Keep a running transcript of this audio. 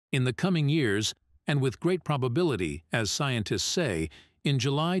In the coming years, and with great probability, as scientists say, in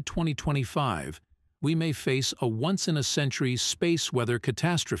July 2025, we may face a once-in-a-century space weather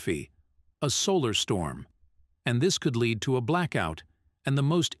catastrophe, a solar storm. And this could lead to a blackout. And the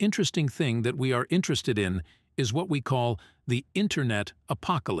most interesting thing that we are interested in is what we call the Internet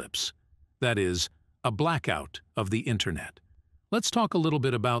apocalypse. That is, a blackout of the Internet. Let's talk a little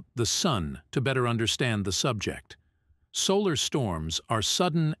bit about the sun to better understand the subject. Solar storms are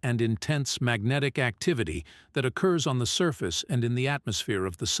sudden and intense magnetic activity that occurs on the surface and in the atmosphere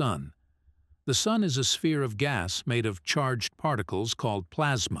of the sun. The sun is a sphere of gas made of charged particles called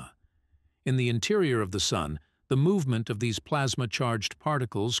plasma. In the interior of the sun, the movement of these plasma-charged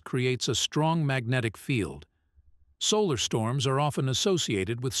particles creates a strong magnetic field. Solar storms are often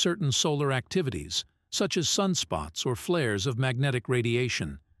associated with certain solar activities, such as sunspots or flares of magnetic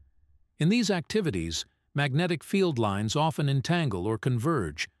radiation. In these activities, magnetic field lines often entangle or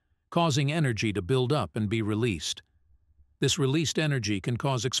converge, causing energy to build up and be released. This released energy can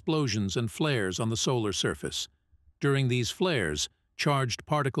cause explosions and flares on the solar surface. During these flares, charged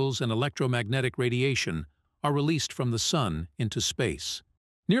particles and electromagnetic radiation are released from the sun into space.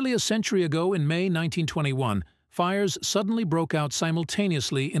 Nearly a century ago, in May 1921, fires suddenly broke out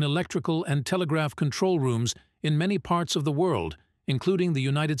simultaneously in electrical and telegraph control rooms in many parts of the world, including the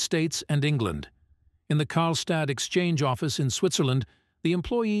United States and England. In the Karlstad Exchange Office in Switzerland, the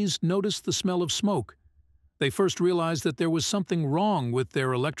employees noticed the smell of smoke. They first realized that there was something wrong with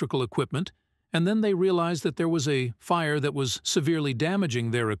their electrical equipment, and then they realized that there was a fire that was severely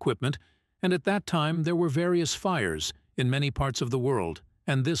damaging their equipment, and at that time there were various fires in many parts of the world,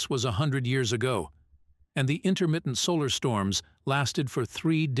 and this was 100 years ago. And the intermittent solar storms lasted for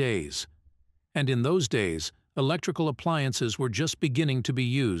 3 days. And in those days, electrical appliances were just beginning to be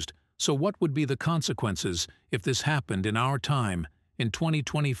used. So what would be the consequences if this happened in our time, in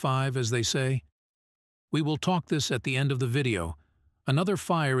 2025, as they say? We will talk this at the end of the video. Another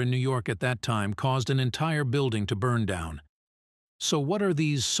fire in New York at that time caused an entire building to burn down. So what are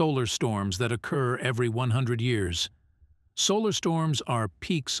these solar storms that occur every 100 years? Solar storms are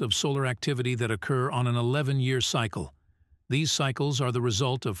peaks of solar activity that occur on an 11-year cycle. These cycles are the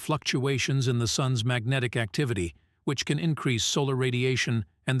result of fluctuations in the sun's magnetic activity, which can increase solar radiation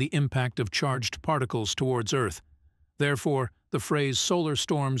and the impact of charged particles towards Earth. Therefore, the phrase solar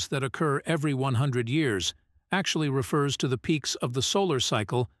storms that occur every 100 years actually refers to the peaks of the solar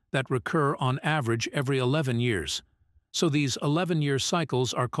cycle that recur on average every 11 years. So these 11-year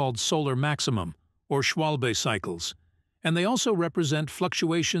cycles are called solar maximum, or Schwalbe cycles, and they also represent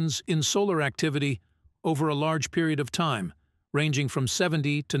fluctuations in solar activity over a large period of time, ranging from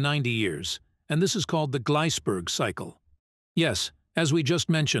 70 to 90 years, and this is called the Gleisberg cycle. Yes, as we just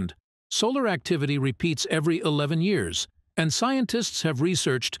mentioned, solar activity repeats every 11 years, and scientists have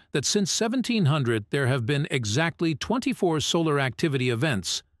researched that since 1700 there have been exactly 24 solar activity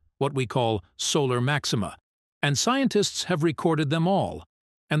events, what we call solar maxima, and scientists have recorded them all.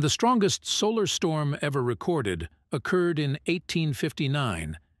 And the strongest solar storm ever recorded occurred in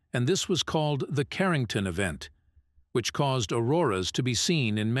 1859, and this was called the Carrington event, which caused auroras to be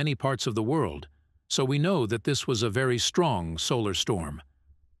seen in many parts of the world, so we know that this was a very strong solar storm.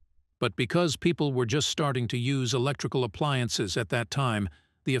 But because people were just starting to use electrical appliances at that time,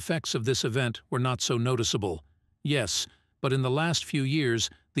 the effects of this event were not so noticeable. Yes, but in the last few years,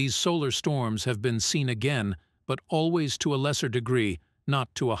 these solar storms have been seen again, but always to a lesser degree, not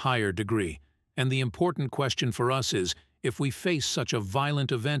to a higher degree. And the important question for us is, if we face such a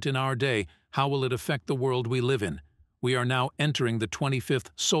violent event in our day, how will it affect the world we live in? We are now entering the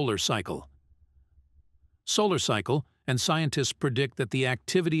 25th solar cycle. Solar cycle, and scientists predict that the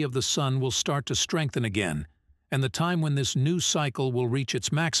activity of the sun will start to strengthen again, and the time when this new cycle will reach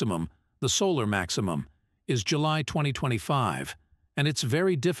its maximum, the solar maximum, is July 2025, and it's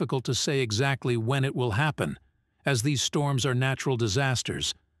very difficult to say exactly when it will happen, as these storms are natural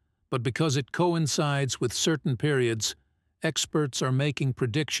disasters, but because it coincides with certain periods, experts are making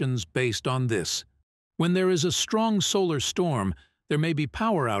predictions based on this. When there is a strong solar storm, there may be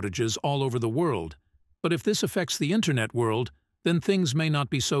power outages all over the world, but if this affects the internet world, then things may not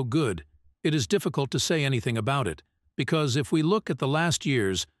be so good. It is difficult to say anything about it, because if we look at the last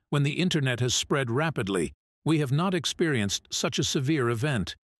years, when the internet has spread rapidly, we have not experienced such a severe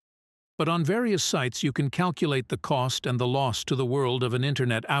event. But on various sites you can calculate the cost and the loss to the world of an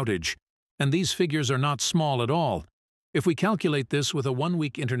internet outage, and these figures are not small at all. If we calculate this with a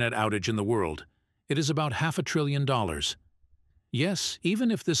 1-week internet outage in the world, it is about $500 billion. Yes,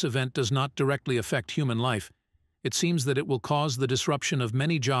 even if this event does not directly affect human life, it seems that it will cause the disruption of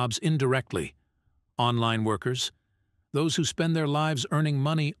many jobs indirectly. Online workers, those who spend their lives earning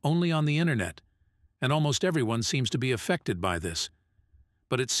money only on the internet, and almost everyone seems to be affected by this.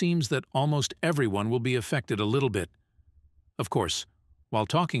 But it seems that almost everyone will be affected a little bit. Of course, while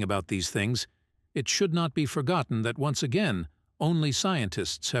talking about these things, it should not be forgotten that once again, only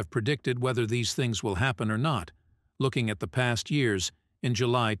scientists have predicted whether these things will happen or not. Looking at the past years, in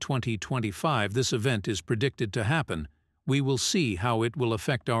July 2025 this event is predicted to happen. We will see how it will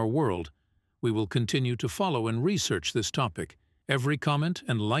affect our world. We will continue to follow and research this topic. Every comment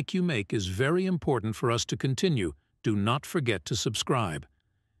and like you make is very important for us to continue. Do not forget to subscribe.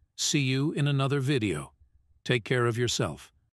 See you in another video. Take care of yourself.